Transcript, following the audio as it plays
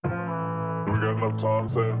get enough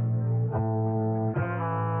content.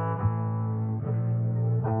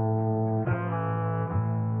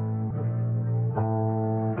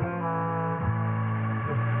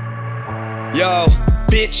 Yo,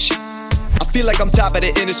 bitch, I feel like I'm top of the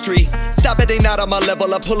industry. Stop it, they not on my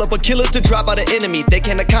level. I pull up with killers to drop out the enemies. They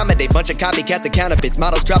can't accommodate, bunch of copycats and counterfeits.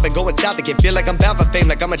 Models dropping, going south again. Feel like I'm bound for fame,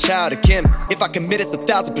 like I'm a child of Kim. If I commit, it's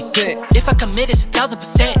 1,000%. If I commit, it's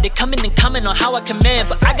 1,000%. They coming and comment on how I command,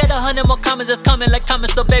 but I got 100 more comments that's coming like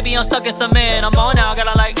comments. So baby, I'm stuck in some man. I'm on now, I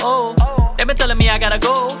gotta like, oh. They been telling me I gotta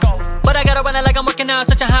go, but I gotta run it like I'm working out.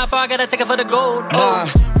 Such a high far, I gotta take it for the gold. Nah,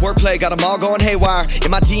 wordplay got them all going haywire. In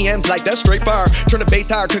my DMs like that's straight fire. Turn the bass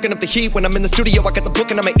higher, cooking up the heat. When I'm in the studio, I got the book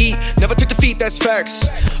and I'ma eat. Never took defeat, that's facts.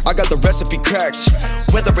 I got the recipe cracked.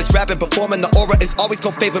 Whether it's rapping, performing, the aura is always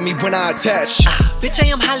gonna favor me when I attach. Bitch, I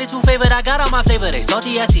am highly too favored. I got all my flavor, they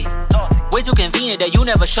salty, I see. Way too convenient that you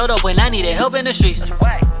never showed up when I needed help in the streets.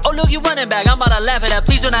 Oh look, you running back, I'm about to laugh at that.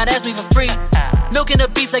 Please do not ask me for free. Milking the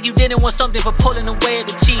beef like you didn't want something for pulling away at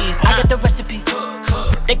the cheese. I got the recipe,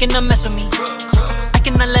 they cannot mess with me. I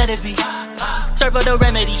cannot let it be. Serve her the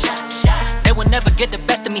remedy. They will never get the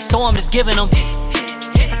best of me, so I'm just giving them.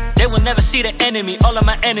 They will never see the enemy, all of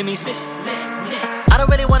my enemies. I don't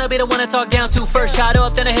really wanna be the one to talk down to. First shot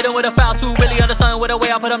up, then I hit him with a foul too. Really understand with the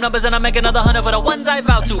way I put up numbers and I make another 100 for the ones I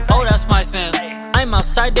vow to. Oh, that's my fam. I'm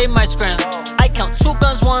outside, they might scram. I count 2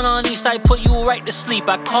 guns, 1 on each side, put you right to sleep.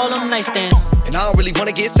 I call them nightstands. And I don't really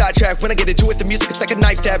wanna get sidetracked. When I get into it, the music is like a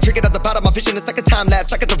knife stab. Drink it at the bottom, my vision is like a time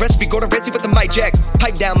lapse. I got the recipe, Gordon Ramsay with the mic jack.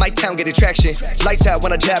 Pipe down, my town, get attraction. Lights out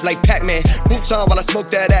when I jab like Pac-Man. Boots on while I smoke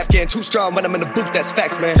that Afghan. Too strong when I'm in the booth, that's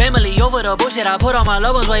facts, man. Family over the bullshit, I put all my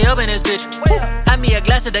loved ones way up in this bitch. Have me a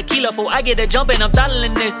glass of tequila, fool, I get a jump and I'm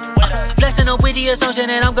throttling this. Flexing a witty assumption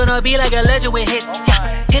and I'm gonna be like a legend with hits.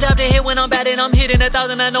 Hit up the hit when I'm bad and I'm hitting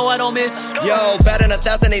 1,000, I know I don't miss. Yo, batting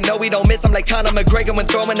 1,000, they know we don't miss. I'm like Conor McGregor when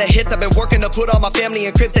throwing the hits. I've been working to put all my family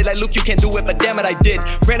in cribs. They like, Luke, you can't do it, but damn it, I did.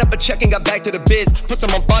 Ran up a check and got back to the biz. Put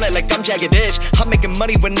some on it like I'm Jagged Edge. I'm making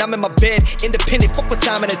money when I'm in my bed. Independent, fuck what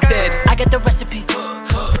Simon had said. I got the recipe,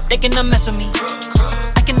 they cannot mess with me.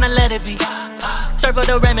 I cannot let it be. Serve her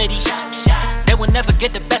the remedy. They will never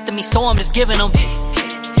get the best of me, so I'm just giving them.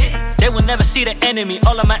 They will never see the enemy,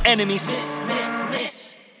 all of my enemies.